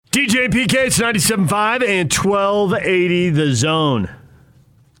DJ PK, it's 97.5 and 1280 The Zone.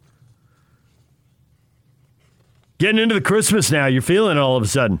 Getting into the Christmas now. You're feeling it all of a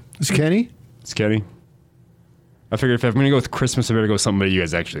sudden. It's Kenny. It's Kenny. I figured if I'm going to go with Christmas, I better go with something that you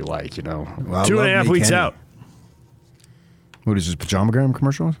guys actually like, you know. Well, 2.5 weeks Kenny. out. What is this, Pajamagram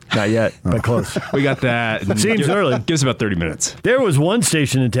commercial? Not yet, but close. We got that. Seems early. Give us about 30 minutes. There was one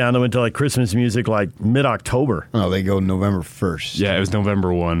station in town that went to like Christmas music like mid-October. Oh, they go November 1st. Yeah, it was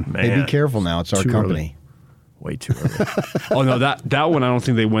November 1. Man, Hey, be careful now. It's our too company. Way too early. Oh, no, that one, I don't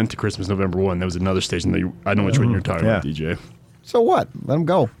think they went to Christmas November 1. There was another station. I know which one you're talking about, DJ. So what? Let them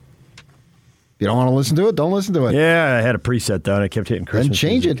go. If you don't want to listen to it, don't listen to it. Yeah, I had a preset though, and I kept hitting Christmas. Then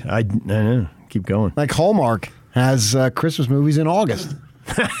change music. it. I know. Keep going. Like Hallmark has Christmas movies in August.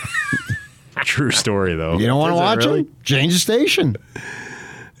 True story, though. You don't want to Is it watch really? them? Change the station.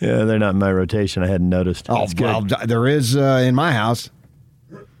 Yeah, they're not in my rotation. I hadn't noticed. Oh, It's good. well, there is in my house,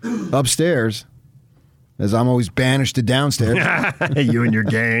 upstairs, as I'm always banished to downstairs. You and your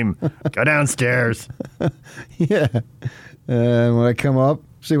game. Go downstairs. Yeah. When I come up,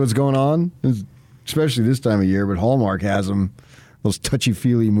 see what's going on, especially this time of year, but Hallmark has them, those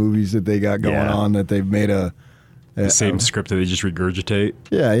touchy-feely movies that they got going on that they've made The same script that they just regurgitate.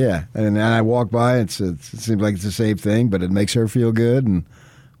 Yeah, yeah. And I walk by, it seems like it's the same thing, but it makes her feel good, and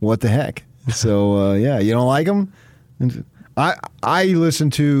what the heck. So, yeah, you don't like them? I listen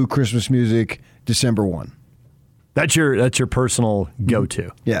to Christmas music December 1. That's your personal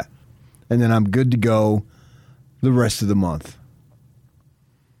go-to. Yeah. And then I'm good to go the rest of the month.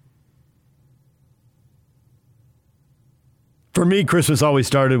 For me, Christmas always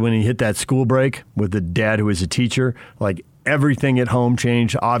started when he hit that school break with the dad who was a teacher. Like, everything at home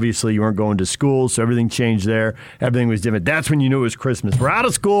changed. Obviously, you weren't going to school, so everything changed there. Everything was different. That's when you knew it was Christmas. We're out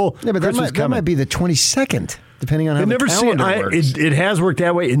of school. Yeah, but that might be the 22nd, depending on how the calendar works. It has worked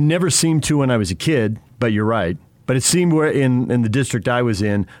that way. It never seemed to when I was a kid, but you're right. But it seemed where in the district I was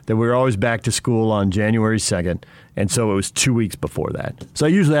in that we were always back to school on January 2nd, and so it was 2 weeks before that. So I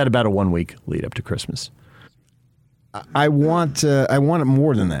usually had about a 1 week lead up to Christmas. I want it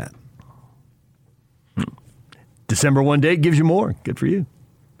more than that. December 1 date gives you more. Good for you.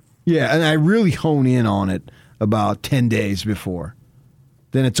 Yeah, and I really hone in on it about 10 days before.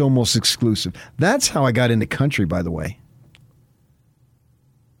 Then it's almost exclusive. That's how I got into country, by the way.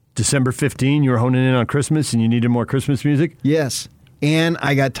 December 15, you were honing in on Christmas and you needed more Christmas music? Yes. And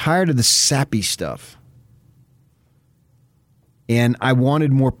I got tired of the sappy stuff. And I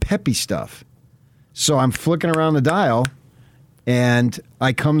wanted more peppy stuff. So I'm flicking around the dial, and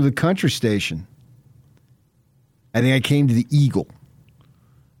I come to the country station. I think I came to the Eagle.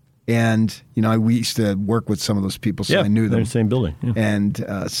 And, you know, we used to work with some of those people, so I knew them. They're in the same building. Yeah. And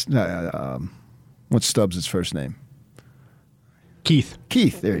what's Stubbs' first name? Keith.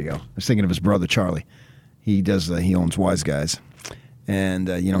 Keith, there you go. I was thinking of his brother, Charlie. He owns Wise Guys. And,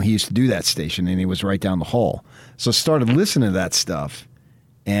 you know, he used to do that station, and he was right down the hall. So I started listening to that stuff.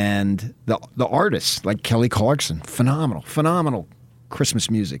 And the artists, like Kelly Clarkson, phenomenal Christmas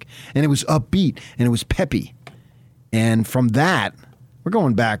music. And it was upbeat, and it was peppy. And from that, we're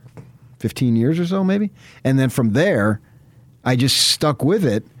going back 15 years or so, maybe. And then from there, I just stuck with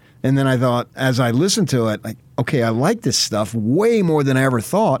it. And then I thought, as I listened to it, like, okay, I like this stuff way more than I ever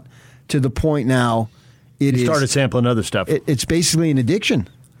thought, to the point now you started sampling other stuff. It's basically an addiction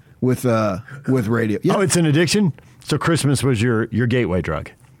with radio. Yeah. Oh, it's an addiction? So Christmas was your gateway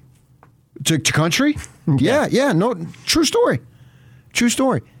drug? To country? Yeah. No, true story.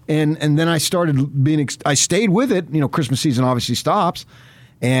 And then I started I stayed with it. You know, Christmas season obviously stops.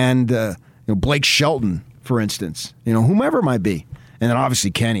 And, you know, Blake Shelton, for instance, you know, whomever it might be. And then obviously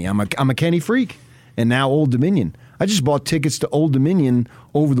Kenny. I'm a Kenny freak. And now Old Dominion. I just bought tickets to Old Dominion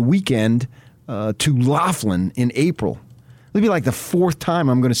over the weekend to Laughlin in April. It'll be like the fourth time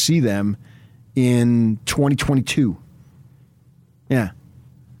I'm going to see them in 2022. Yeah.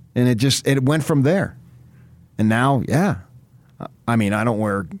 And it went from there. And now, yeah. I mean, I don't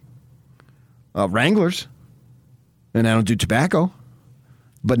wear Wranglers, and I don't do tobacco.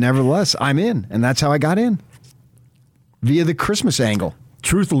 But nevertheless, I'm in, and that's how I got in. Via the Christmas angle.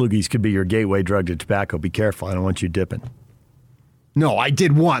 Truth loogies could be your gateway drug to tobacco. Be careful. I don't want you dipping. No, I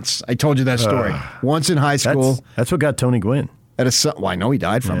did once. I told you that story. Once in high school. That's what got Tony Gwynn. Well, I know he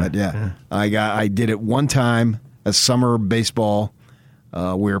died from it, yeah. I did it one time, a summer baseball.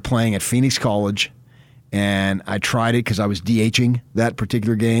 We were playing at Phoenix College, and I tried it because I was DHing that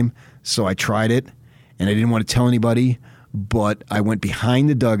particular game. So I tried it, and I didn't want to tell anybody, but I went behind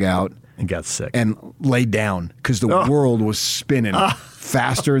the dugout and got sick and laid down because the world was spinning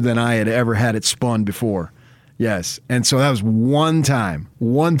faster than I had ever had it spun before. Yes. And so that was one time.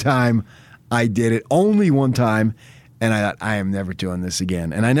 One time I did it. Only one time. And I thought, I am never doing this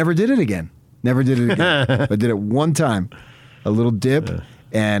again. And I never did it again. Never did it again. I did it one time. A little dip.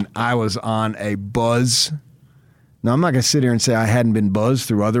 And I was on a buzz. Now, I'm not going to sit here and say I hadn't been buzzed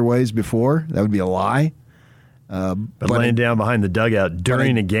through other ways before. That would be a lie. But laying down behind the dugout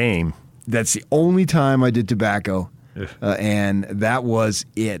during a game. That's the only time I did tobacco. And that was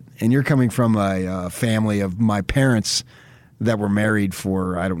it. And you're coming from a family of my parents that were married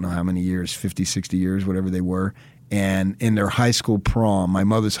for I don't know how many years, 50, 60 years, whatever they were. And in their high school prom, my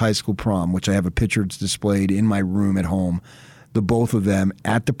mother's high school prom, which I have a picture displayed in my room at home, the both of them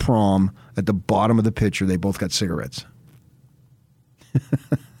at the prom, at the bottom of the picture, they both got cigarettes.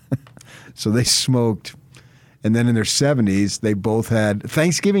 So they smoked. And then in their 70s, they both had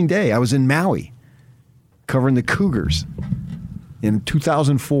Thanksgiving Day. I was in Maui covering the Cougars in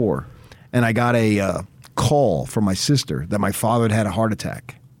 2004. And I got a call from my sister that my father had a heart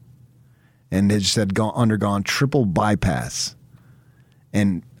attack. And they just had undergone triple bypass.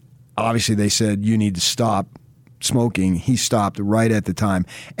 And obviously they said, you need to stop smoking. He stopped right at the time.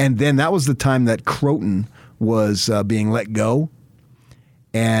 And then that was the time that Croton was being let go.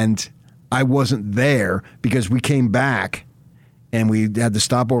 And I wasn't there because we came back and we had to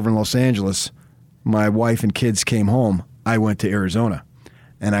stop over in Los Angeles. My wife and kids came home. I went to Arizona.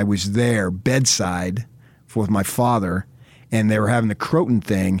 And I was there bedside with my father. And they were having the Croton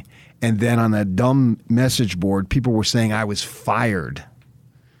thing. And then on that dumb message board, people were saying I was fired,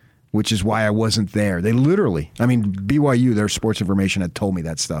 which is why I wasn't there. They literally, I mean, BYU, their sports information had told me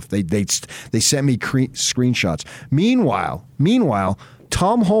that stuff. They sent me screenshots. Meanwhile,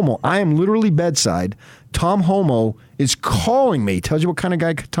 Tom Homo, I am literally bedside. Tom Homo is calling me. Tells you what kind of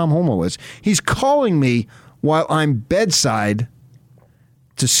guy Tom Homo is. He's calling me while I'm bedside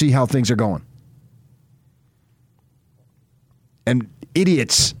to see how things are going. And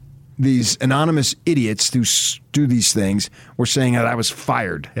idiots, these anonymous idiots who do these things were saying that I was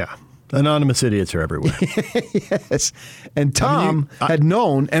fired. Yeah. Anonymous idiots are everywhere. Yes. And Tom had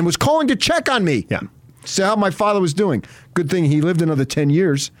known and was calling to check on me. Yeah. See how my father was doing. Good thing he lived another 10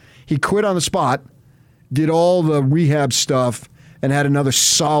 years. He quit on the spot, did all the rehab stuff, and had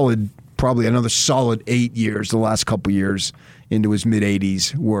probably another solid 8 years. The last couple years into his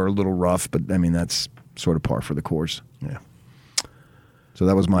mid-80s were a little rough, but I mean, that's sort of par for the course. Yeah. So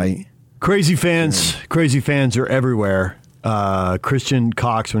that was my... Crazy fans are everywhere. Christian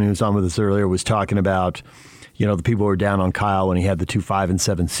Cox, when he was on with us earlier, was talking about, the people who were down on Kyle when he had the 2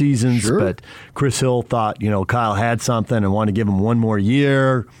 5-7 seasons. Sure. But Chris Hill thought, Kyle had something and wanted to give him one more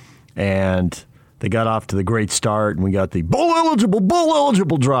year. And they got off to the great start, and we got the bowl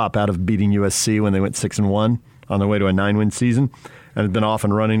eligible drop out of beating USC when they went 6-1 on their way to a 9-win season, and have been off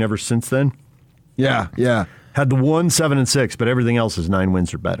and running ever since then. Yeah. Had the 7-6, but everything else is 9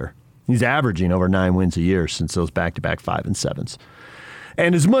 wins or better. He's averaging over 9 wins a year since those back-to-back 5-7s.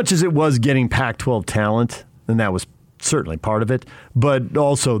 And as much as it was getting Pac-12 talent, and that was certainly part of it, but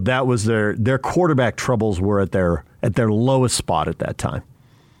also that was their quarterback troubles were at their lowest spot at that time.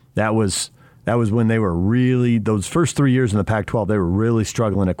 That was when they were really, those first 3 years in the Pac-12, they were really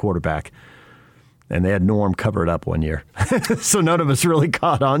struggling at quarterback. And they had Norm cover it up one year. So none of us really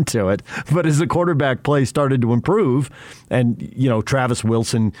caught on to it. But as the quarterback play started to improve, and, Travis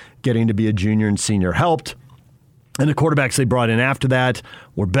Wilson getting to be a junior and senior helped, and the quarterbacks they brought in after that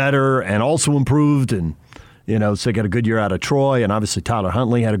were better and also improved. And, so they got a good year out of Troy. And obviously Tyler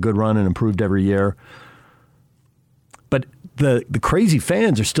Huntley had a good run and improved every year. But the crazy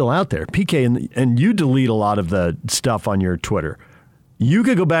fans are still out there. PK, and you delete a lot of the stuff on your Twitter. You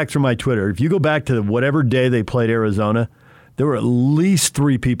could go back through my Twitter. If you go back to whatever day they played Arizona, there were at least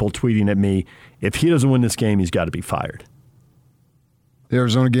 3 people tweeting at me, if he doesn't win this game, he's got to be fired. The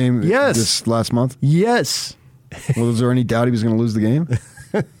Arizona game this last month? Yes. Well, was there any doubt he was going to lose the game?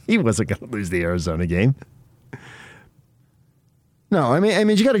 He wasn't going to lose the Arizona game. No, I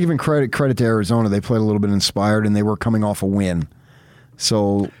mean, you got to give him credit to Arizona. They played a little bit inspired, and they were coming off a win.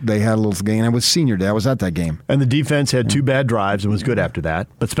 So they had a little game. It was senior day. I was at that game. And the defense had 2 bad drives and was good after that.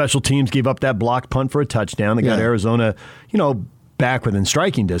 But special teams gave up that blocked punt for a touchdown. They got Arizona, back within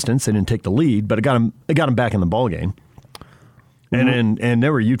striking distance. They didn't take the lead, but it got them back in the ball game. And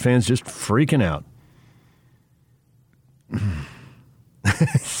there were Ute fans just freaking out.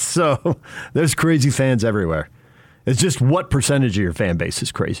 So there's crazy fans everywhere. It's just what percentage of your fan base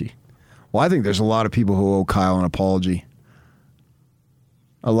is crazy? Well, I think there's a lot of people who owe Kyle an apology.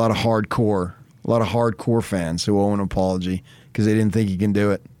 A lot of hardcore fans who owe an apology because they didn't think he can do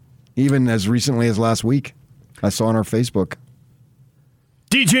it. Even as recently as last week, I saw on our Facebook.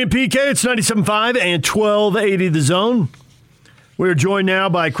 DJ and PK, it's 97.5 and 1280 The Zone. We're joined now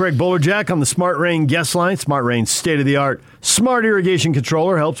by Craig Bolerjack on the Smart Rain guest line. Smart Rain's state-of-the-art smart irrigation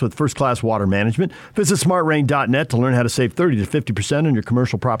controller helps with first-class water management. Visit smartrain.net to learn how to save 30 to 50% on your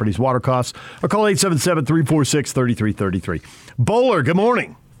commercial property's water costs, or call 877-346-3333. Bowler, good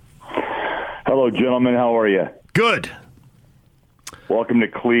morning. Hello, gentlemen. How are you? Good. Welcome to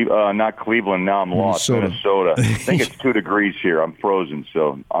not Cleveland. Now I'm lost. Minnesota. I think it's 2 degrees here. I'm frozen,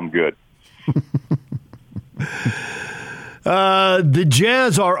 so I'm good. The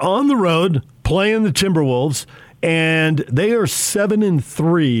Jazz are on the road playing the Timberwolves, and they are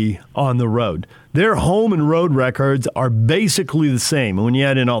 7-3 on the road. Their home and road records are basically the same. And when you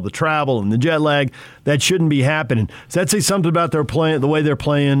add in all the travel and the jet lag, that shouldn't be happening. Does that say something about their playing, the way they're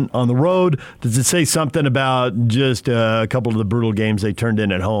playing on the road? Does it say something about just a couple of the brutal games they turned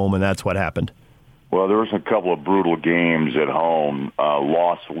in at home, and that's what happened? Well, there was a couple of brutal games at home,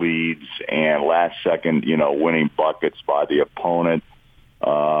 lost leads, and last-second, winning buckets by the opponent.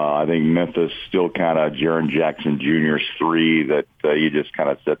 I think Memphis still kind of Jaren Jackson Jr.'s three that you just kind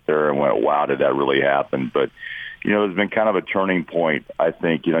of sit there and went, wow, did that really happen? But, there's been kind of a turning point. I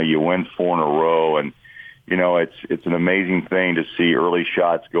think, you win 4 in a row, and, it's an amazing thing to see early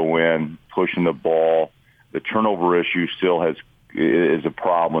shots go in, pushing the ball. The turnover issue still is a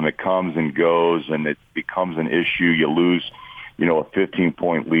problem. It comes and goes, and it becomes an issue. You lose, a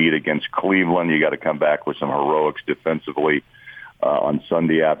 15-point lead against Cleveland. You got to come back with some heroics defensively on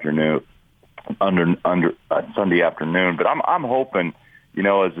Sunday afternoon. Sunday afternoon, but I'm hoping,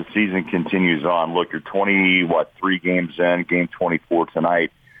 as the season continues on. Look, you're 3 games in, game 24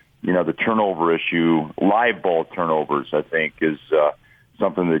 tonight. The turnover issue, live ball turnovers, I think, is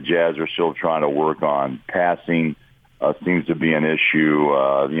something the Jazz are still trying to work on. Passing seems to be an issue.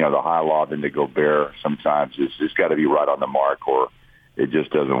 The high lob into Gobert sometimes it's got to be right on the mark, or it just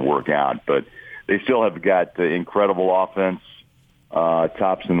doesn't work out. But they still have got incredible offense,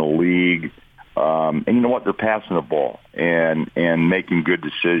 tops in the league. And you know what? They're passing the ball and making good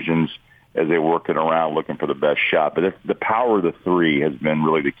decisions as they work it around, looking for the best shot. But the power of the three has been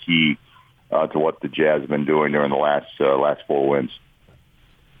really the key to what the Jazz have been doing during the last 4 wins.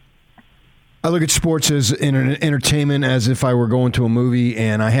 I look at sports as entertainment, as if I were going to a movie,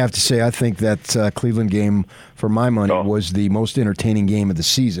 and I have to say I think that Cleveland game, for my money, was the most entertaining game of the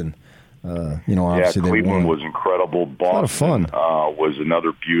season. Obviously Cleveland was incredible. Boston, a lot of fun. Was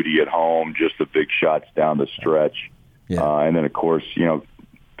another beauty at home, just the big shots down the stretch. Yeah. And then, of course,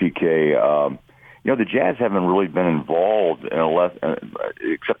 PK, the Jazz haven't really been involved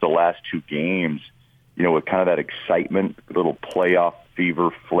except the last 2 games, with kind of that excitement, a little playoff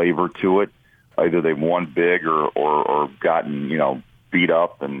fever flavor to it. Either they've won big or gotten, beat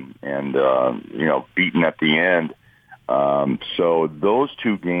up and beaten at the end. So those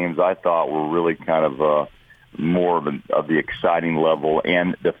 2 games I thought were really kind of more of the exciting level,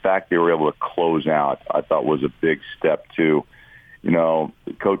 and the fact they were able to close out I thought was a big step too. The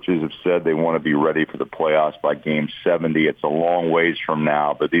coaches have said they want to be ready for the playoffs by game 70. It's a long ways from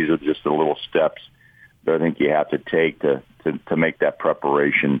now, but these are just the little steps that I think you have to take to make that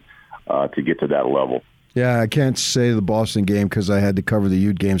preparation to get to that level. Yeah, I can't say the Boston game because I had to cover the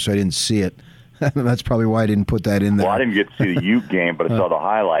Ute game, so I didn't see it. That's probably why I didn't put that in there. Well, I didn't get to see the Ute game, but I saw the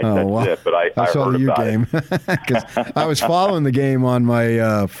highlights. That's it. But I saw heard the Ute about game because I was following the game on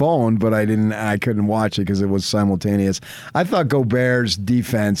my phone, but I couldn't watch it because it was simultaneous. I thought Gobert's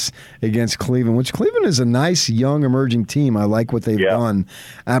defense against Cleveland, which Cleveland is a nice young emerging team. I like what they've done,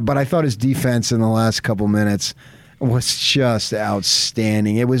 but I thought his defense in the last couple minutes was just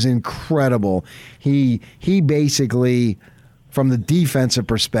outstanding. It was incredible. He basically, from the defensive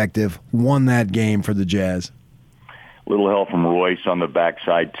perspective, won that game for the Jazz. Little help from Royce on the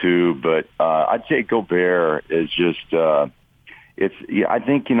backside too, but I'd say Gobert is just. I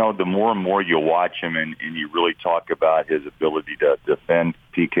think the more and more you watch him and you really talk about his ability to defend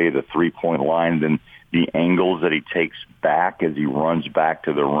PK the 3-point line, then the angles that he takes back as he runs back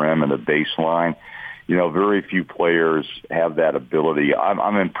to the rim and the baseline. Very few players have that ability.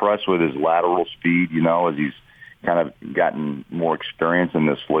 I'm impressed with his lateral speed. As he's kind of gotten more experience in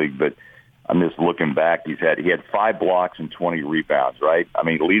this league, but I'm just looking back. He had 5 blocks and 20 rebounds, right? I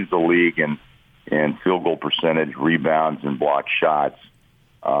mean, he leads the league in field goal percentage, rebounds, and block shots.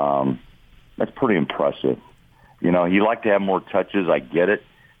 That's pretty impressive. You like to have more touches. I get it.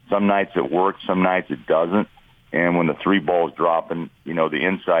 Some nights it works, some nights it doesn't. And when the 3 ball's dropping, the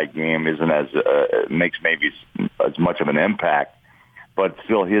inside game isn't makes maybe as much of an impact. But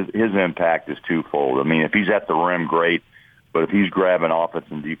still, his impact is twofold. I mean, if he's at the rim, great. But if he's grabbing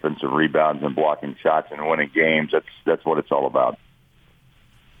offensive and defensive rebounds and blocking shots and winning games, that's what it's all about.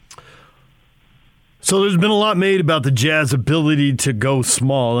 So there's been a lot made about the Jazz ability to go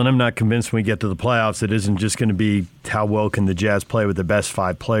small, and I'm not convinced when we get to the playoffs it isn't just going to be how well can the Jazz play with their best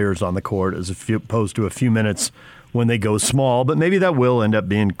 5 players on the court as opposed to a few minutes when they go small, but maybe that will end up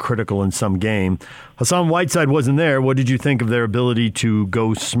being critical in some game. Hassan Whiteside wasn't there. What did you think of their ability to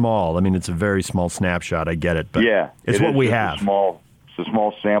go small? I mean, it's a very small snapshot. I get it, but it's what we have. It's a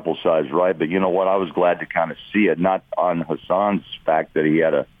small sample size, right? But you know what? I was glad to kind of see it, not on Hassan's fact that he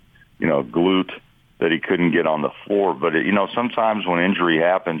had a, glute that he couldn't get on the floor. But, sometimes when injury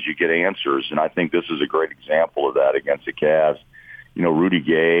happens, you get answers, and I think this is a great example of that against the Cavs. Rudy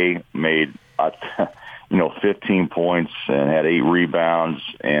Gay made, 15 points and had 8 rebounds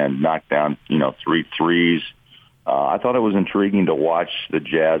and knocked down, 3 threes. I thought it was intriguing to watch the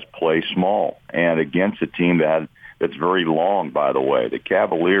Jazz play small and against a team that's very long, by the way. The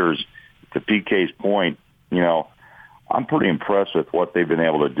Cavaliers, to PK's point, I'm pretty impressed with what they've been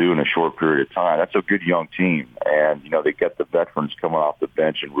able to do in a short period of time. That's a good young team. And, they got the veterans coming off the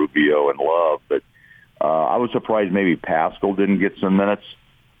bench in Rubio and Love. But I was surprised maybe Pascal didn't get some minutes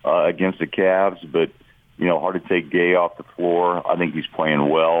against the Cavs. But, hard to take Gay off the floor. I think he's playing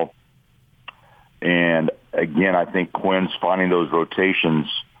well. And, again, I think Quinn's finding those rotations.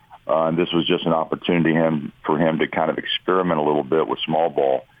 And this was just an opportunity for him to kind of experiment a little bit with small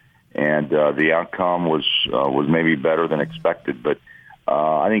ball. And the outcome was maybe better than expected. But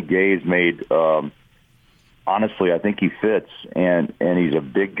I think Gay's made, honestly, I think he fits. And he's a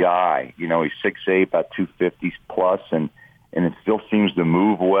big guy. He's 6'8", about 250 plus, and it still seems to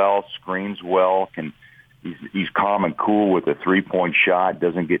move well, screens well. He's calm and cool with a 3-point shot,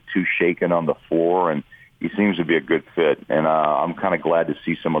 doesn't get too shaken on the floor, and he seems to be a good fit. And I'm kind of glad to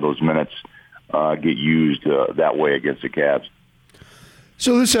see some of those minutes get used that way against the Cavs.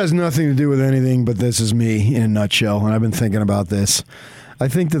 So this has nothing to do with anything, but this is me in a nutshell, and I've been thinking about this. I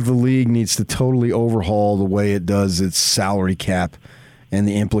think that the league needs to totally overhaul the way it does its salary cap and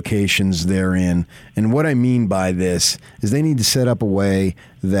the implications therein. And what I mean by this is they need to set up a way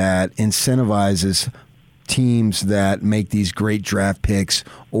that incentivizes teams that make these great draft picks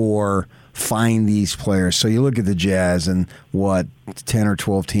or find these players. So you look at the Jazz and 10 or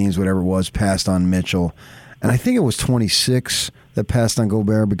 12 teams, whatever it was, passed on Mitchell. And I think it was 26 that passed on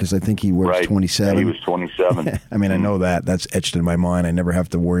Gobert because I think he was 27. Yeah, he was 27. I mean, I know that. That's etched in my mind. I never have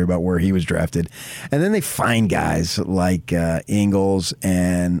to worry about where he was drafted. And then they find guys like Ingles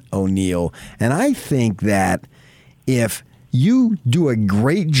and O'Neal. And I think that if you do a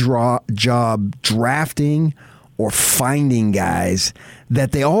great job drafting or finding guys,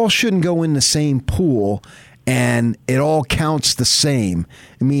 that they all shouldn't go in the same pool and it all counts the same,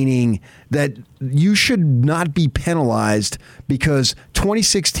 meaning that you should not be penalized because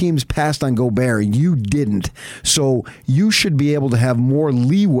 26 teams passed on Gobert. You didn't. So you should be able to have more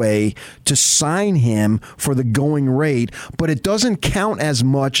leeway to sign him for the going rate, but it doesn't count as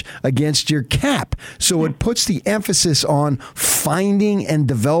much against your cap. So it puts the emphasis on finding and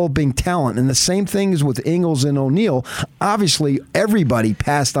developing talent. And the same thing is with Ingles and O'Neal. Obviously, everybody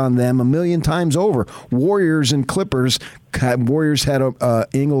passed on them a million times over. Warriors and Clippers. Warriors had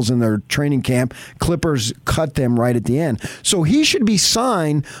Ingles in their training camp. Clippers cut them right at the end. So he should be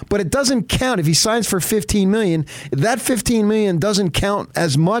signed, but it doesn't count. If he signs for $15 million, that $15 million doesn't count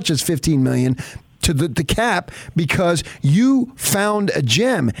as much as $15 million to the cap because you found a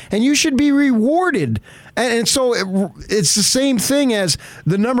gem, and you should be rewarded. And so it's the same thing as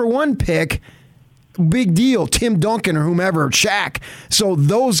the number 1 pick. Big deal, Tim Duncan or whomever, Shaq. So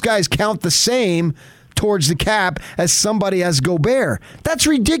those guys count the same towards the cap as somebody as Gobert. That's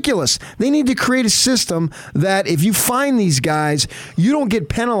ridiculous. They need to create a system that if you find these guys, you don't get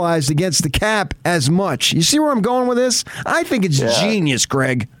penalized against the cap as much. You see where I'm going with this? I think it's genius,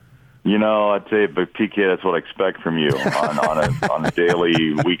 Greg. I'd say, but PK, that's what I expect from you on a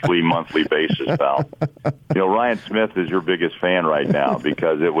daily, weekly, monthly basis, pal. Ryan Smith is your biggest fan right now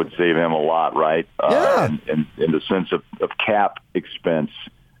because it would save him a lot, right? In the sense of cap expense,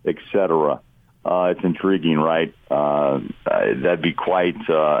 et cetera. It's intriguing, right? That'd be quite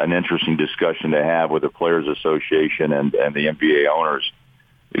an interesting discussion to have with the Players Association and the NBA owners.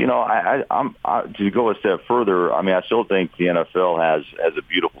 To go a step further, I still think the NFL has a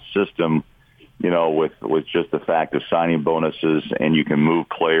beautiful system, with just the fact of signing bonuses, and you can move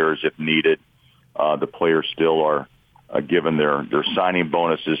players if needed. The players still are given their signing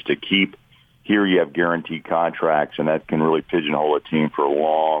bonuses to keep. Here you have guaranteed contracts, and that can really pigeonhole a team for a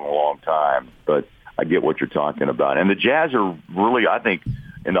long, long time. But I get what you're talking about. And the Jazz are really, I think,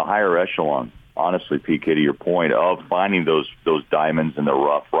 in the higher echelon, honestly, PK, to your point, of finding those diamonds in the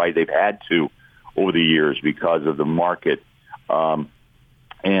rough, right? They've had to over the years because of the market.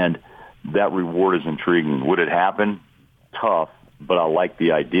 And that reward is intriguing. Would it happen? Tough, but I like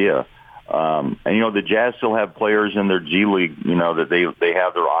the idea. And, the Jazz still have players in their G League, that they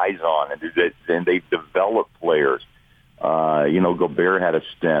have their eyes on, and they develop players. Gobert had a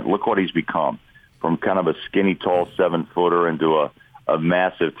stint. Look what he's become, from kind of a skinny, tall 7-footer into a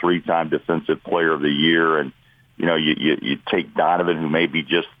massive 3-time Defensive Player of the Year. And, you take Donovan, who may be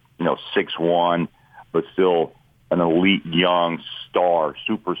just, 6'1", but still an elite young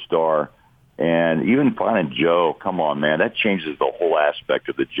superstar. And even finding Joe, come on, man, that changes the whole aspect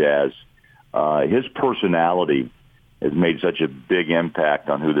of the Jazz. His personality has made such a big impact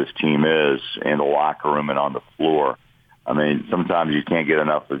on who this team is in the locker room and on the floor. I mean, sometimes you can't get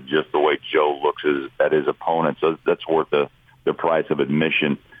enough of just the way Joe looks at his opponents. So that's worth the price of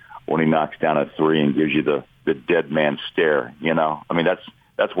admission when he knocks down a three and gives you the dead man stare. I mean,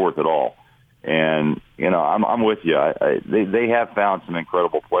 that's worth it all. And I'm with you. They have found some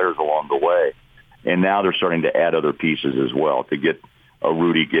incredible players along the way, and now they're starting to add other pieces as well to get a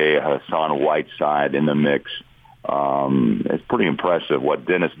Rudy Gay, a Hassan Whiteside in the mix. It's pretty impressive what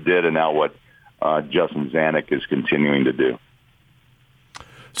Dennis did, and now what Justin Zanuck is continuing to do.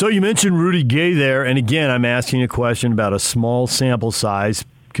 So you mentioned Rudy Gay there, and again, I'm asking a question about a small sample size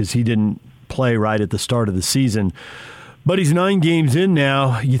because he didn't play right at the start of the season. But he's 9 games in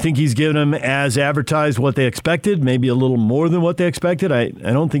now. You think he's given them, as advertised, what they expected, maybe a little more than what they expected? I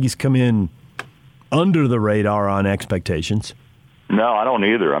don't think he's come in under the radar on expectations. No, I don't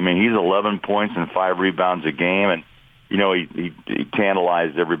either. I mean, he's 11 points and 5 rebounds a game, and he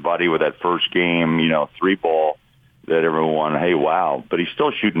tantalized everybody with that first game, 3-ball that everyone, hey, wow. But he's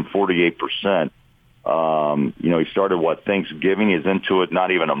still shooting 48%. He started, Thanksgiving. He's into it, not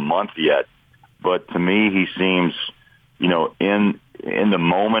even a month yet. But to me, he seems, in the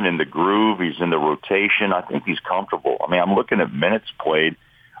moment, in the groove. He's in the rotation. I think he's comfortable. I mean, I'm looking at minutes played.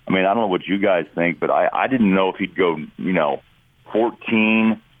 I mean, I don't know what you guys think, but I didn't know if he'd go,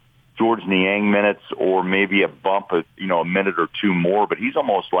 14 George Niang minutes or maybe a bump of, a minute or two more. But he's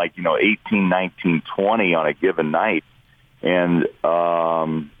almost like, 18, 19, 20 on a given night. And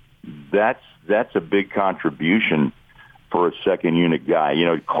that's a big contribution for a second unit guy.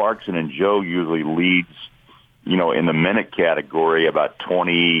 Clarkson and Joe usually leads, in the minute category about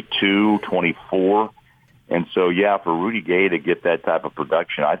 22, 24. And so, yeah, for Rudy Gay to get that type of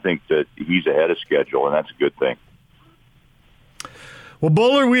production, I think that he's ahead of schedule, and that's a good thing. Well,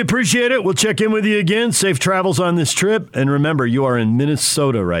 Bowler, we appreciate it. We'll check in with you again. Safe travels on this trip. And remember, you are in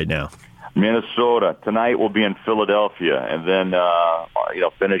Minnesota right now. Minnesota. Tonight we'll be in Philadelphia, and then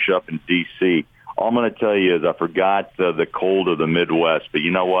finish up in D.C. All I'm going to tell you is I forgot the cold of the Midwest, but you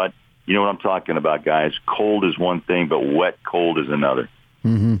know what? You know what I'm talking about, guys. Cold is one thing, but wet cold is another.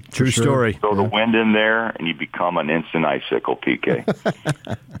 Mm-hmm. True story. Throw the wind in there, and you become an instant icicle, PK.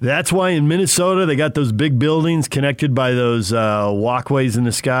 That's why in Minnesota they got those big buildings connected by those walkways in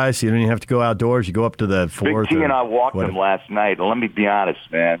the sky, so you don't even have to go outdoors. You go up to the fourth. Big T and I walked them last night. And let me be honest,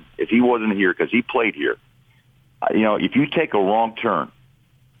 man. If he wasn't here, because he played here, if you take a wrong turn,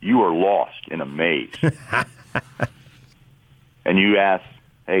 you are lost in a maze. And you ask,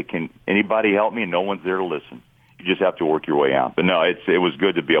 hey, can anybody help me? And no one's there to listen. You just have to work your way out. But no, it was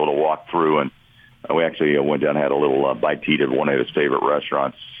good to be able to walk through, and we actually went down and had a little bite to eat at one of his favorite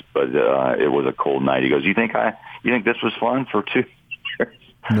restaurants. But it was a cold night. He goes, "You think this was fun for 2 years?"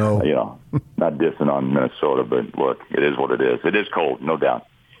 No, not dissing on Minnesota, but look, it is what it is. It is cold, no doubt.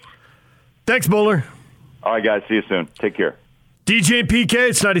 Thanks, Bowler. All right, guys, see you soon. Take care. DJ and PK,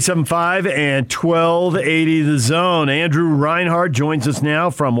 it's 97.5 and 1280 The Zone. Andrew Reinhardt joins us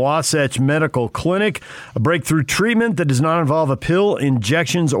now from Wasatch Medical Clinic, a breakthrough treatment that does not involve a pill,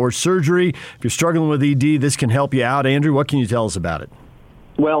 injections, or surgery. If you're struggling with ED, this can help you out. Andrew, what can you tell us about it?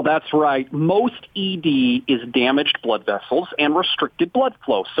 Well, that's right. Most ED is damaged blood vessels and restricted blood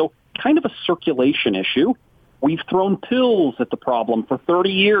flow, so kind of a circulation issue. We've thrown pills at the problem for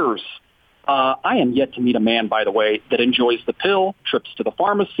 30 years. I am yet to meet a man, by the way, that enjoys the pill, trips to the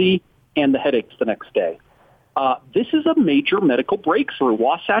pharmacy, and the headaches the next day. This is a major medical breakthrough.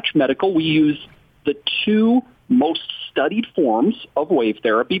 Wasatch Medical, we use the 2 most studied forms of wave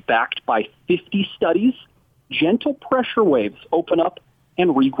therapy backed by 50 studies. Gentle pressure waves open up and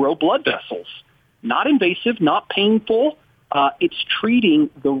regrow blood vessels. Not invasive, not painful. It's treating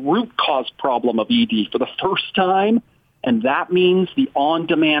the root cause problem of ED for the first time. And that means the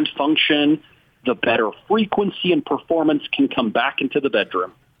on-demand function, the better frequency and performance can come back into the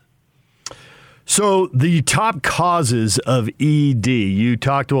bedroom. So the top causes of ED, you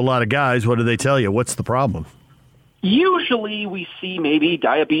talk to a lot of guys. What do they tell you? What's the problem? Usually we see maybe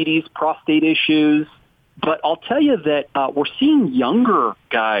diabetes, prostate issues, But I'll tell you that we're seeing younger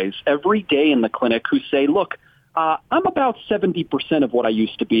guys every day in the clinic who say, look, I'm about 70% of what I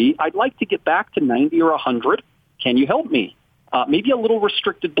used to be. I'd like to get back to 90 or 100. Can you help me? Maybe a little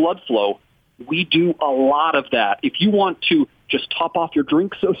restricted blood flow. We do a lot of that. If you want to just top off your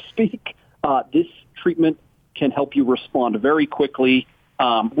drink, so to speak, this treatment can help you respond very quickly.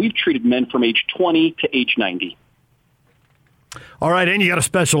 We've treated men from age 20 to age 90. All right, and you got a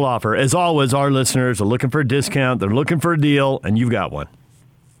special offer. As always, our listeners are looking for a discount. They're looking for a deal, and you've got one.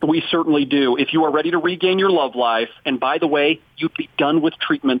 We certainly do. If you are ready to regain your love life, and by the way, you'd be done with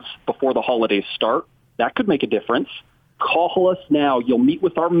treatments before the holidays start, that could make a difference. Call us now. You'll meet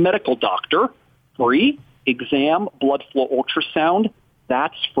with our medical doctor. Free exam, blood flow ultrasound.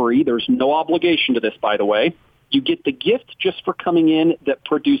 That's free. There's no obligation to this, by the way. You get the gift just for coming in that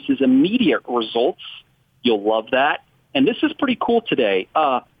produces immediate results. You'll love that. And this is pretty cool today.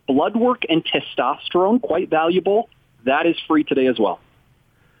 Blood work and testosterone, quite valuable. That is free today as well.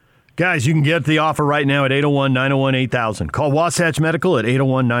 Guys, you can get the offer right now at 801-901-8000. Call Wasatch Medical at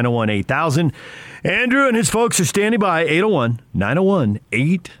 801-901-8000. Andrew and his folks are standing by,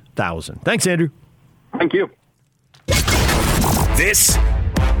 801-901-8000. Thanks, Andrew. Thank you. This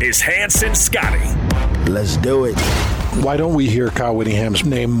is Hanson Scotty. Let's do it. Why don't we hear Kyle Whittingham's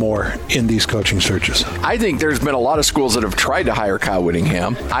name more in these coaching searches? I think there's been a lot of schools that have tried to hire Kyle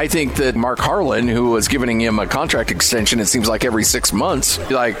Whittingham. I think that Mark Harlan, who was giving him a contract extension, it seems like every 6 months,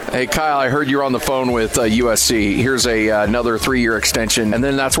 like, hey, Kyle, I heard you're on the phone with USC. Here's another 3-year extension, and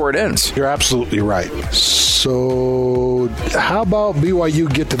then that's where it ends. You're absolutely right. So how about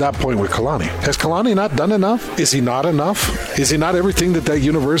BYU get to that point with Kalani? Has Kalani not done enough? Is he not enough? Is he not everything that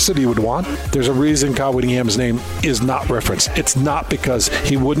university would want? There's a reason Kyle Whittingham's name is not referenced. It's not because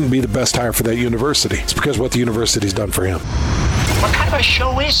he wouldn't be the best hire for that university. It's because what the university's done for him. What kind of a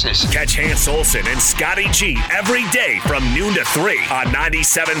show is this? Catch Hans Olsen and Scotty G every day from noon to 3 on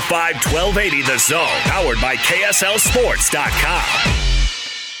 97.5 1280 The Zone, powered by KSLSports.com.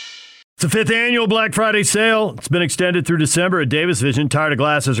 It's the 5th annual Black Friday sale. It's been extended through December at Davis Vision. Tired of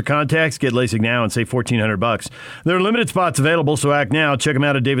glasses or contacts? Get LASIK now and save $1,400. There are limited spots available, so act now. Check them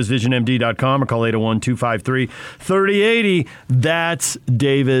out at davisvisionmd.com or call 801-253-3080. That's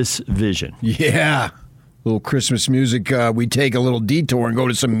Davis Vision. Yeah. Little Christmas music. We take a little detour and go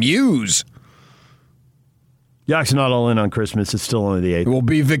to some Muse. Yak's not all in on Christmas. It's still only the 8th. We'll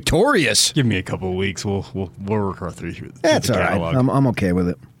be victorious. Give me a couple of weeks. We'll work our through That's the all right. catalog. I'm okay with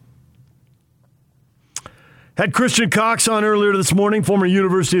it. Had Christian Cox on earlier this morning, former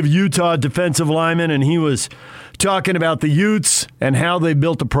University of Utah defensive lineman, and he was talking about the Utes and how they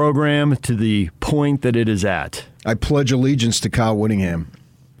built the program to the point that it is at. I pledge allegiance to Kyle Whittingham.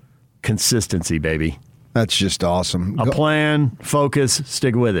 Consistency, baby. That's just awesome. A plan, focus,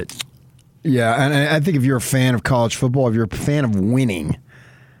 stick with it. Yeah, and I think if you're a fan of college football, if you're a fan of winning,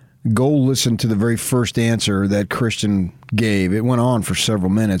 go listen to the very first answer that Christian gave. It went on for several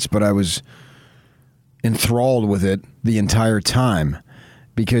minutes, but I was enthralled with it the entire time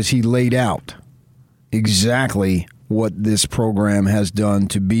because he laid out exactly what this program has done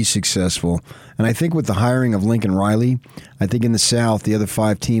to be successful. And I think with the hiring of Lincoln Riley, I think in the South, the other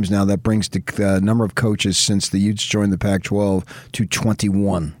 5 teams now, that brings the number of coaches since the Utes joined the Pac-12 to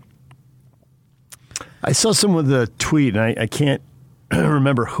 21. I saw someone with a tweet, and I can't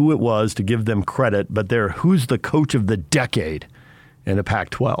remember who it was to give them credit, but who's the coach of the decade in the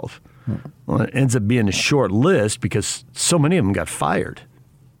Pac-12? Well, it ends up being a short list because so many of them got fired.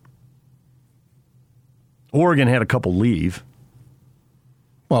 Oregon had a couple leave.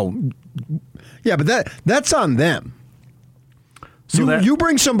 Well, yeah, but that's on them. So you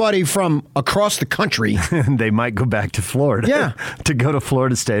bring somebody from across the country. They might go back to Florida. Yeah. To go to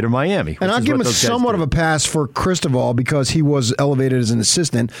Florida State or Miami. And I'll give him somewhat of a pass for Cristobal because he was elevated as an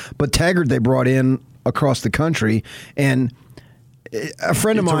assistant. But Taggart they brought in across the country. And a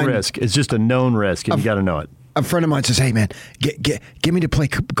friend of mine. It's a risk. It's just a known risk, and you got to know it. A friend of mine says, "Hey man, get me to play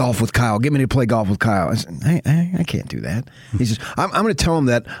golf with Kyle. Get me to play golf with Kyle." I said, I can't do that. He says, "I'm going to tell him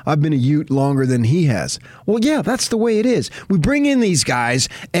that I've been a Ute longer than he has." Well, yeah, that's the way it is. We bring in these guys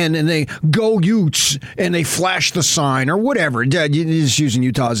and they go Utes and they flash the sign or whatever. You're just using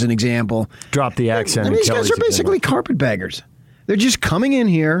Utah as an example. Drop the accent. And these guys are basically carpetbaggers. They're just coming in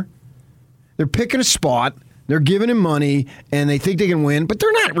here. They're picking a spot. They're giving him money, and they think they can win, but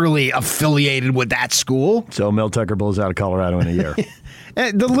they're not really affiliated with that school. So Mel Tucker blows out of Colorado in a year.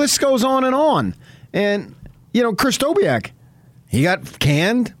 And the list goes on. And, Kristobiak, he got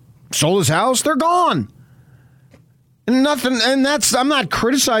canned, sold his house, they're gone. And nothing, and I'm not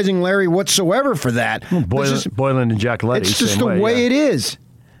criticizing Larry whatsoever for that. Boylan and Giacoletti. It's just the way it is.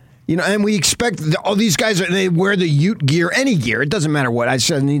 And we expect all these guys, they wear the Ute gear, any gear. It doesn't matter what. I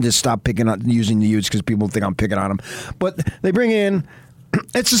said I need to stop using the Utes because people think I'm picking on them. But they bring in,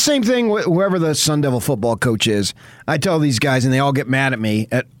 it's the same thing whoever the Sun Devil football coach is. I tell these guys, and they all get mad at me,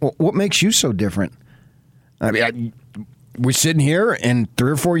 what makes you so different? I mean, we're sitting here in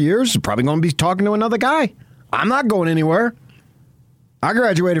 3 or 4 years, probably going to be talking to another guy. I'm not going anywhere. I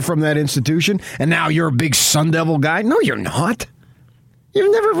graduated from that institution, and now you're a big Sun Devil guy. No, you're not. You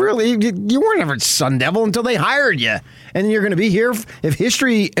weren't ever Sun Devil until they hired you. And you're going to be here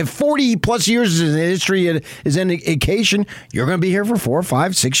if 40 plus years in history is an occasion, you're going to be here for 4,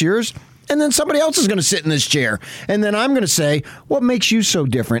 5, 6 years. And then somebody else is going to sit in this chair. And then I'm going to say, what makes you so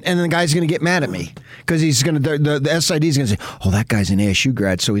different? And then the guy's going to get mad at me because he's going to, the SID is going to say, oh, that guy's an ASU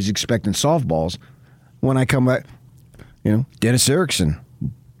grad, so he's expecting softballs. When I come back, Dennis Erickson,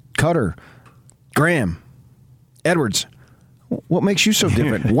 Cutter, Graham, Edwards. What makes you so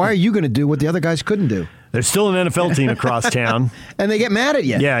different? Why are you going to do what the other guys couldn't do? There's still an NFL team across town. And they get mad at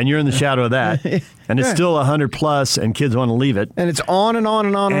you. Yeah, and you're in the shadow of that. And it's still 100 plus, and kids want to leave it. And it's on and on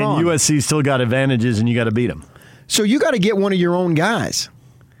and on and on. And USC still got advantages, and you got to beat them. So you got to get one of your own guys.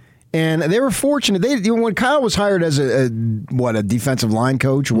 And they were fortunate. When Kyle was hired as a defensive line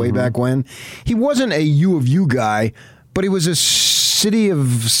coach way back when, he wasn't a U of U guy, but he was a City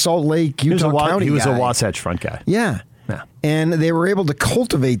of Salt Lake, Utah County guy. He was a Wasatch Front guy. Yeah. And they were able to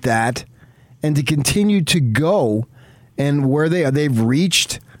cultivate that and to continue to go. And where they've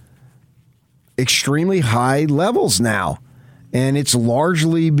reached extremely high levels now. And it's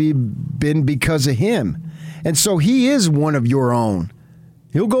largely been because of him. And so he is one of your own.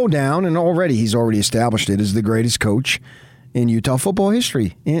 He'll go down, and he's already established it as the greatest coach in Utah football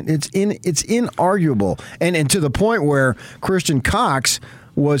history. And it's inarguable. And to the point where Christian Cox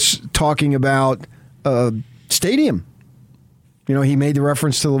was talking about stadium. He made the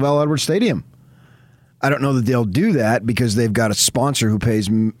reference to LaVell Edwards Stadium. I don't know that they'll do that because they've got a sponsor who pays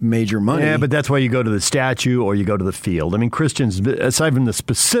major money. Yeah, but that's why you go to the statue or you go to the field. I mean, Christian's, aside from the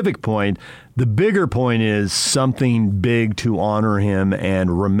specific point, the bigger point is something big to honor him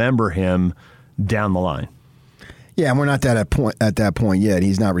and remember him down the line. Yeah, and we're not at that point yet.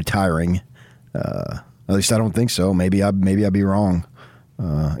 He's not retiring. At least I don't think so. Maybe I'll be wrong.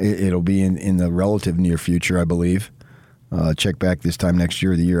 It'll be in the relative near future, I believe. Check back this time next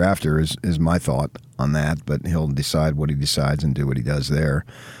year or the year after is my thought on that, but he'll decide what he decides and do what he does there.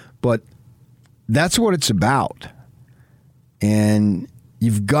 But that's what it's about. And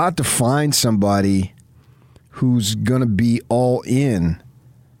you've got to find somebody who's going to be all in.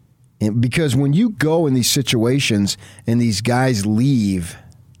 Because when you go in these situations and these guys leave,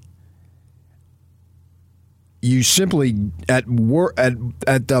 you simply, at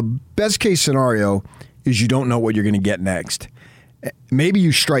the best case scenario, is you don't know what you're going to get next. Maybe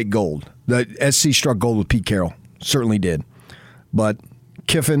you strike gold. The SC struck gold with Pete Carroll. Certainly did. But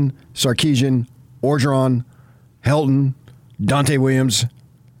Kiffin, Sarkisian, Orgeron, Helton, Dante Williams,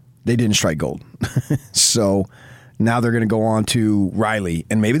 they didn't strike gold. So now they're going to go on to Riley,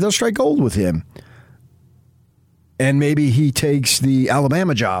 and maybe they'll strike gold with him. And maybe he takes the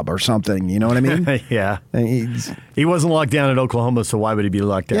Alabama job or something. You know what I mean? Yeah. He wasn't locked down at Oklahoma, so why would he be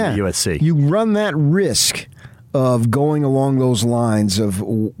locked down at USC? You run that risk of going along those lines of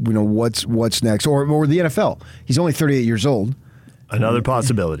what's next, or the NFL. He's only 38 years old. Another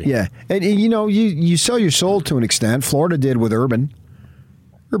possibility. Yeah, and you sell your soul to an extent. Florida did with Urban.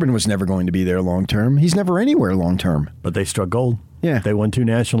 Urban was never going to be there long term. He's never anywhere long term. But they struck gold. Yeah, they won 2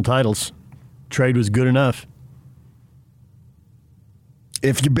 national titles. Trade was good enough.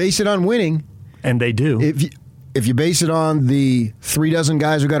 If you base it on winning, and they do. If you base it on the 36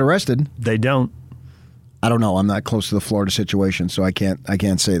 guys who got arrested, they don't. I don't know. I'm not close to the Florida situation, so I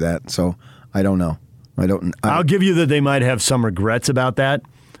can't say that. So I don't know. I'll give you that they might have some regrets about that,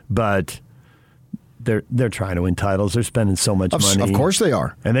 but they're trying to win titles. They're spending so much money. Of course they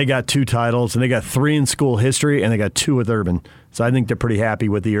are. And they got 2 titles, and they got 3 in school history, and they got 2 with Urban. So I think they're pretty happy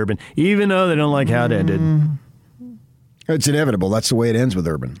with the Urban, even though they don't like how it ended. It's inevitable. That's the way it ends with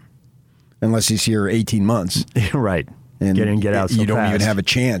Urban. Unless he's here 18 months. Right. And get in, get out so you don't fast. even have a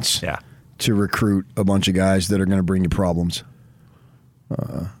chance to recruit a bunch of guys that are going to bring you problems.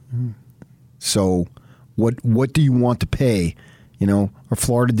 So what do you want to pay? Or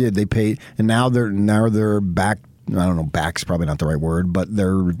Florida did. They paid, and now they're back. I don't know, back's probably not the right word, but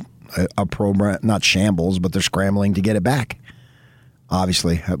they're a program, not shambles, but they're scrambling to get it back.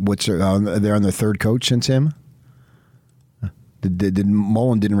 Obviously. They're on their 3rd coach since him? Did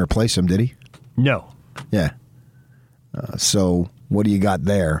Mullen didn't replace him, did he? No. Yeah. So what do you got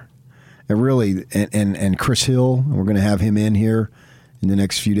there? And really, and Chris Hill, we're going to have him in here in the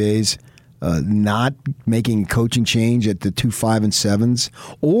next few days. Not making a coaching change at the 2, 5, and 7s,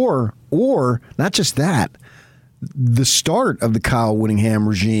 or not just that. The start of the Kyle Whittingham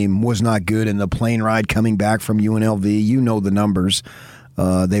regime was not good, and the plane ride coming back from UNLV, you know the numbers.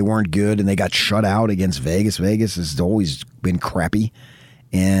 They weren't good, and they got shut out against Vegas. Vegas has always been crappy,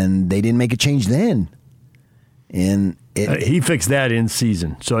 and they didn't make a change then. And he fixed that in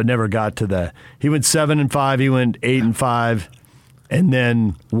season, so it never got to the. He went 7-5. He went 8-5. And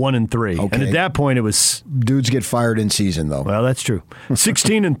then 1-3. Okay. And at that point, it was... Dudes get fired in season, though. Well, that's true.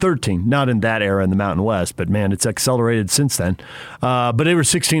 16-13. Not in that era in the Mountain West, but, man, it's accelerated since then. But they were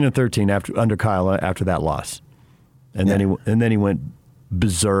 16-13 under Kyle after that loss. And then he went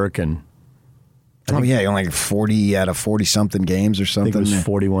berserk. And only like 40 out of 40-something games or something. I think it was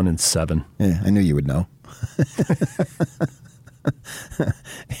 41-7. Yeah, I knew you would know.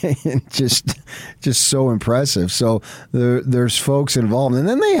 just so impressive. So there's folks involved, and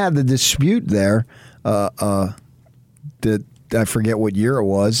then they had the dispute there. That I forget what year it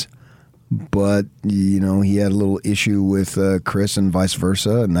was, but he had a little issue with Chris and vice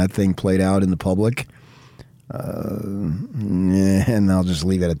versa, and that thing played out in the public. And I'll just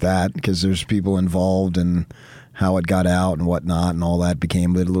leave it at that because there's people involved and how it got out and whatnot, and all that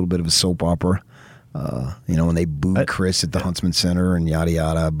became a little bit of a soap opera. When they booed Chris at the Huntsman Center and yada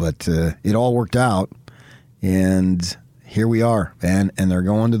yada, but it all worked out, and here we are, and they're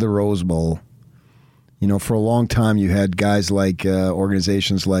going to the Rose Bowl. For a long time, you had guys like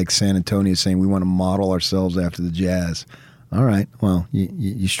organizations like San Antonio saying we want to model ourselves after the Jazz. All right, well,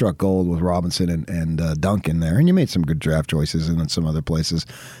 you struck gold with Robinson and Duncan there, and you made some good draft choices in some other places,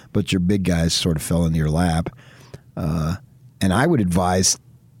 but your big guys sort of fell into your lap. And I would advise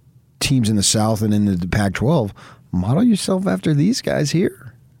teams in the South and in the Pac-12, model yourself after these guys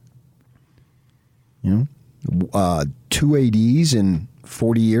here. 2 ADs in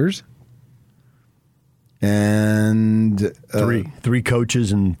 40 years. And three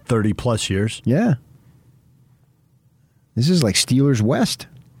coaches in 30-plus years. Yeah. This is like Steelers West.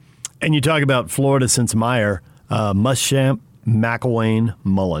 And you talk about Florida since Meyer, Muschamp, McElwain,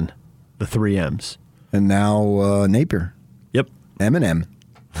 Mullen, the 3 M's. And now Napier. Yep. M&M.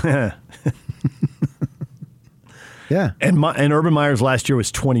 Yeah. And Urban Meyer's last year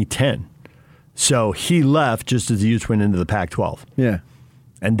was 2010. So he left just as the Utes went into the Pac-12. Yeah.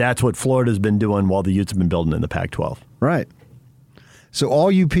 And that's what Florida's been doing while the Utes have been building in the Pac-12. Right. So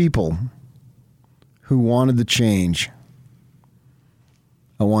all you people who wanted the change,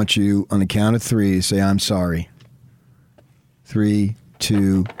 I want you on the count of 3 to say, I'm sorry. 3,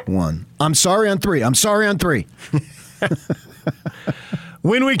 2, 1. I'm sorry on 3. I'm sorry on 3.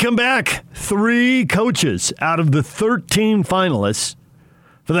 When we come back, 3 coaches out of the 13 finalists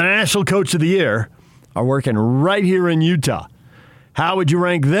for the National Coach of the Year are working right here in Utah. How would you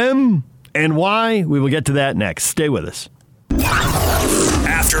rank them and why? We will get to that next. Stay with us.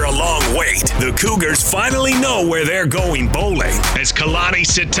 After a long wait, the Cougars finally know where they're going bowling as Kalani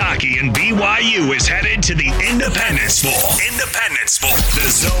Sitake and BYU is headed to the Independence Bowl. Independence Bowl. The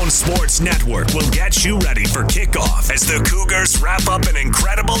Zone Sports Network will get you ready for kickoff as the Cougars wrap up an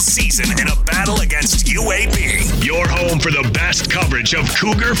incredible season in a battle against UAB. Your home for the best coverage of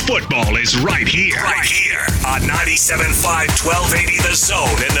Cougar football is right here. Right here on 97.5 1280 The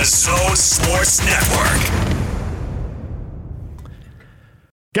Zone and the Zone Sports Network.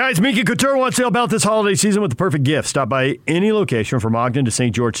 Guys, Minka Couture wants to help out this holiday season with the perfect gift. Stop by any location from Ogden to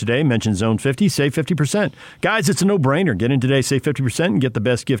St. George today. Mention Zone 50, save 50%. Guys, it's a no-brainer. Get in today, save 50%, and get the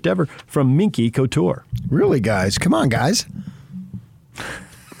best gift ever from Minka Couture. Really, guys? Come on, guys.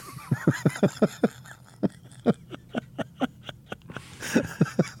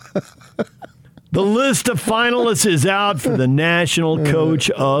 The list of finalists is out for the National Coach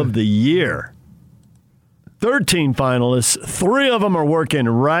of the Year. 13 finalists, 3 of them are working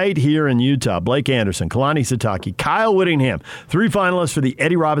right here in Utah. Blake Anderson, Kalani Sitake, Kyle Whittingham. 3 finalists for the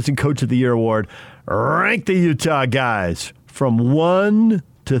Eddie Robinson Coach of the Year award. Rank the Utah guys from 1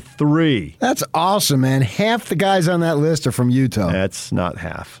 to 3. That's awesome, man. Half the guys on that list are from Utah. That's not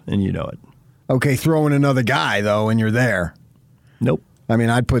half, and you know it. Okay, throw in another guy, though, and you're there. Nope. I mean,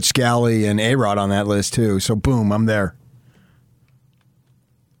 I'd put Scally and A-Rod on that list, too. So, boom, I'm there.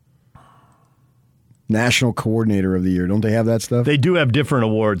 National Coordinator of the Year. Don't they have that stuff? They do have different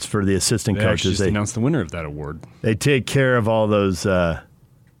awards for the assistant coaches. They announced the winner of that award. They take care of all those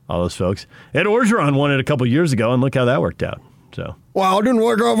folks. Ed Orgeron won it a couple years ago, and look how that worked out. So, wow, it didn't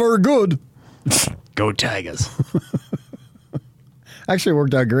work out very good. Go Tigers. Actually, it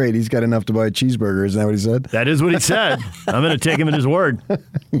worked out great. He's got enough to buy a cheeseburger. Isn't that what he said? That is what he said. I'm going to take him at his word.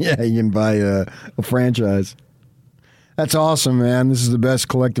 Yeah, you can buy a franchise. That's awesome, man. This is the best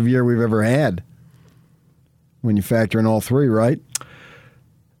collective year we've ever had. When you factor in all three, right?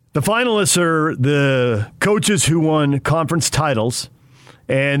 The finalists are the coaches who won conference titles,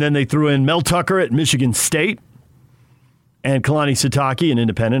 and then they threw in Mel Tucker at Michigan State and Kalani Sitake, an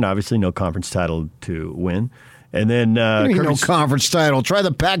independent, obviously no conference title to win. And then no conference title. Try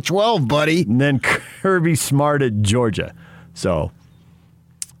the Pac-12, buddy. And then Kirby Smart at Georgia. So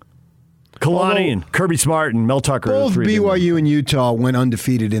Kalani and Kirby Smart and Mel Tucker. Both BYU and Utah went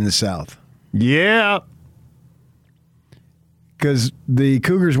undefeated in the South. Yeah. Because the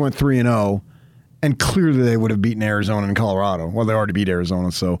Cougars went 3-0, and clearly they would have beaten Arizona and Colorado. Well, they already beat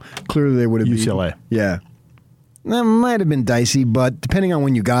Arizona, so clearly they would have beaten UCLA. Yeah. That might have been dicey, but depending on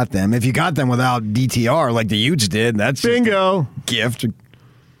when you got them. If you got them without DTR like the Utes did, that's bingo. Gift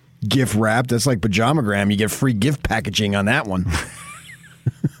wrap. That's like pajamagram. You get free gift packaging on that one.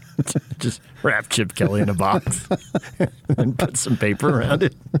 Just wrap Chip Kelly in a box and put some paper around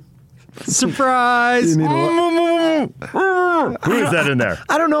it. Surprise! Who is that in there?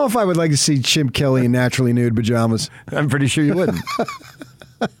 I don't know if I would like to see Chip Kelly in naturally nude pajamas. I'm pretty sure you wouldn't.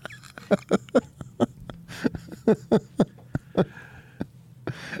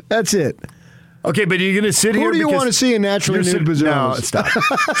 That's it. Okay, but are you going to sit here? Who do you want to see in naturally nude pajamas? No, stop.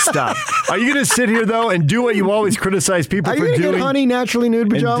 Stop. Are you going to sit here, though, and do what you always criticize people for doing? Are you going to get Honey naturally nude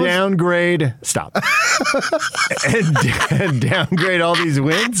pajamas? And downgrade. Stop. and downgrade all these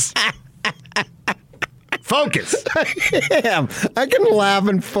wins? Focus. Damn. I can laugh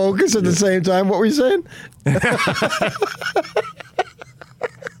and focus at the same time. What were you saying?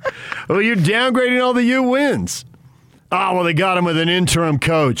 Well, you're downgrading all the U wins. Oh, well, they got him with an interim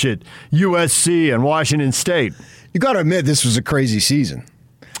coach at USC and Washington State. You got to admit, this was a crazy season.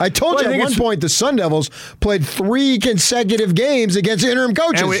 I told you at one point the Sun Devils played 3 consecutive games against interim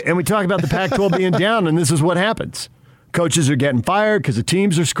coaches. And we talk about the Pac-12 being down, and this is what happens. Coaches are getting fired because the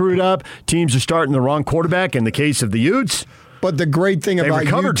teams are screwed up. Teams are starting the wrong quarterback in the case of the Utes. But the great thing about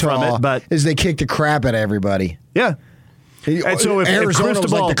Utah is they kicked the crap out of everybody. Yeah. And so if Arizona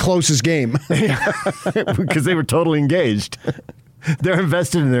was like the closest game. Because they were totally engaged. They're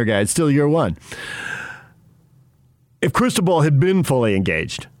invested in their guy. It's still year one. If Cristobal had been fully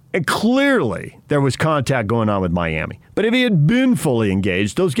engaged, and clearly there was contact going on with Miami, but if he had been fully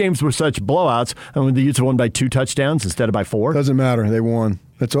engaged, those games were such blowouts, and when the Utes won by 2 touchdowns instead of by 4. Doesn't matter. They won.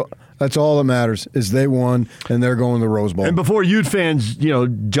 That's all that matters is they won, and they're going to the Rose Bowl. And before Ute fans,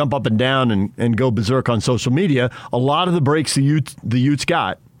 jump up and down and go berserk on social media, a lot of the breaks the Utes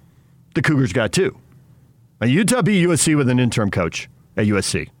got, the Cougars got too. And Utah beat USC with an interim coach at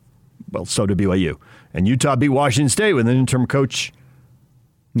USC. Well, so did BYU. And Utah beat Washington State with an interim coach.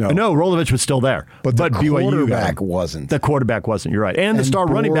 No, Rolovich was still there. But the BYU quarterback wasn't. The quarterback wasn't, you're right. And the star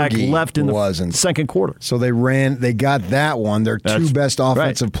running back left in the second quarter. So they got that one. Their 2 best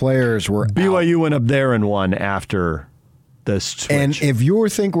offensive players were BYU out. Went up there and won after the switch. And if you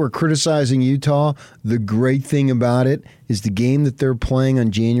think we're criticizing Utah, the great thing about it is the game that they're playing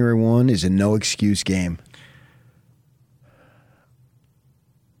on January 1 is a no-excuse game.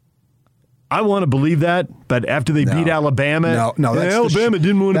 I want to believe that, but after they beat Alabama, Alabama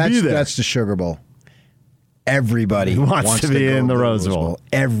didn't want to be there. That's the Sugar Bowl. Everybody wants to be in the Rose Bowl.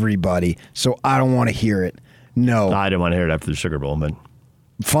 Everybody. So I don't want to hear it. No. I didn't want to hear it after the Sugar Bowl, but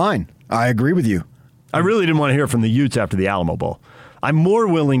fine. I agree with you. I really didn't want to hear it from the Utes after the Alamo Bowl. I'm more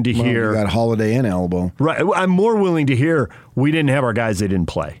willing to hear. You got Holiday and Alamo. Right. I'm more willing to hear we didn't have our guys, they didn't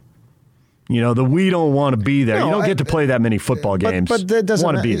play. We don't want to be there. You don't get to play that many football games. But that doesn't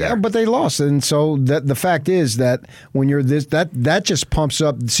want to be there. Yeah, but they lost, and so the fact is that when you're this, that just pumps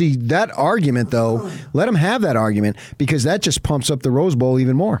up. See that argument though. Let them have that argument because that just pumps up the Rose Bowl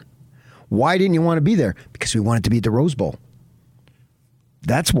even more. Why didn't you want to be there? Because we wanted to be at the Rose Bowl.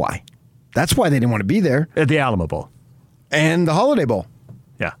 That's why. That's why they didn't want to be there at the Alamo Bowl and the Holiday Bowl.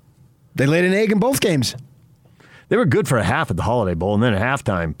 Yeah, they laid an egg in both games. They were good for a half at the Holiday Bowl, and then at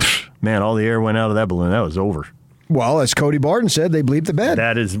halftime. Man, all the air went out of that balloon. That was over. Well, as Cody Barton said, they bleeped the bed.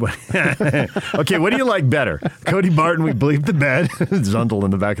 That is what. Okay, what do you like better? Cody Barton, we bleeped the bed. Zundel in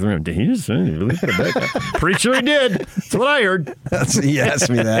the back of the room. Did he just say he bleeped the bed? Pretty sure he did. That's what I heard. He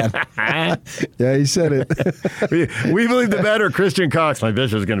asked me that. Yeah, he said it. we bleeped the bed or Christian Cox. My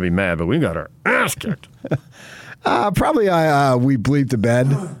bishop's going to be mad, but we got our ass kicked. Probably we bleeped the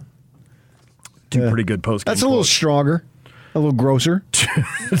bed. 2 pretty good post. That's a little stronger. A little grosser.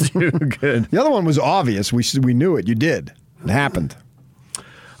 Too good. The other one was obvious. We knew it. You did. It happened.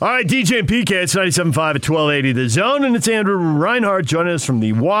 All right, DJ and PK, it's 97.5 at 1280 The Zone, and it's Andrew Reinhardt joining us from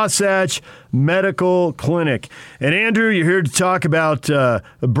the Wasatch Medical Clinic. And Andrew, you're here to talk about a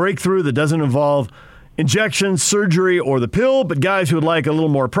breakthrough that doesn't involve injections, surgery, or the pill, but guys who would like a little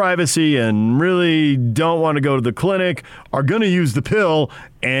more privacy and really don't want to go to the clinic are going to use the pill,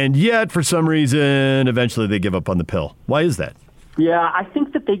 and yet, for some reason, eventually they give up on the pill. Why is that? Yeah, I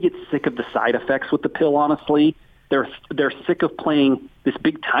think that they get sick of the side effects with the pill, honestly. They're sick of playing this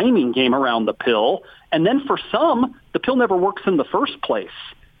big timing game around the pill, and then for some, the pill never works in the first place.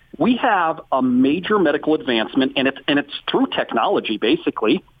 We have a major medical advancement, and it's through technology,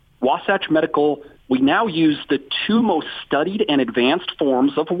 basically. Wasatch Medical, we now use the two most studied and advanced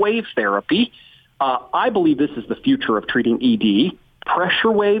forms of wave therapy. I believe this is the future of treating ED.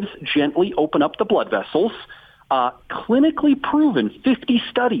 Pressure waves gently open up the blood vessels. Clinically proven, 50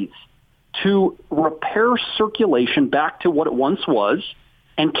 studies, to repair circulation back to what it once was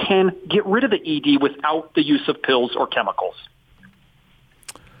and can get rid of the ED without the use of pills or chemicals.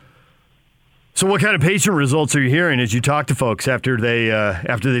 So what kind of patient results are you hearing as you talk to folks after they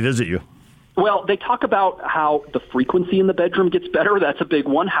visit you? Well, they talk about how the frequency in the bedroom gets better. That's a big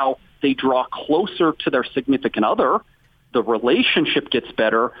one. How they draw closer to their significant other. The relationship gets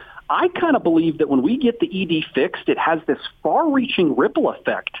better. I kind of believe that when we get the ED fixed, it has this far-reaching ripple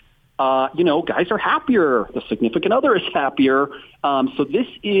effect. Guys are happier. The significant other is happier. So this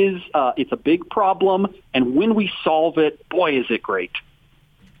is, it's a big problem. And when we solve it, boy, is it great.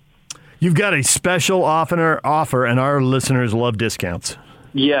 You've got a special offer, and our listeners love discounts.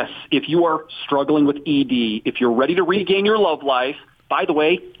 Yes. If you are struggling with ED, if you're ready to regain your love life, by the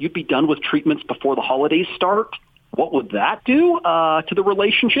way, you'd be done with treatments before the holidays start. What would that do to the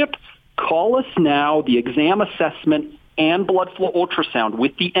relationship? Call us now, the exam assessment and blood flow ultrasound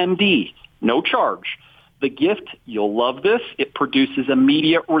with the MD. No charge. The gift, you'll love this. It produces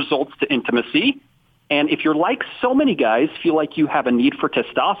immediate results to intimacy. And if you're like so many guys, feel like you have a need for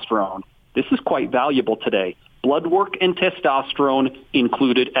testosterone, this is quite valuable today. Blood work and testosterone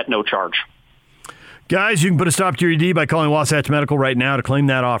included at no charge. Guys, you can put a stop to your ED by calling Wasatch Medical right now to claim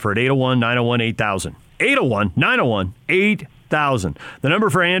that offer at 801-901-8000. 801-901-8000. The number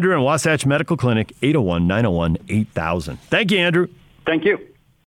for Andrew and Wasatch Medical Clinic, 801-901-8000. Thank you, Andrew. Thank you.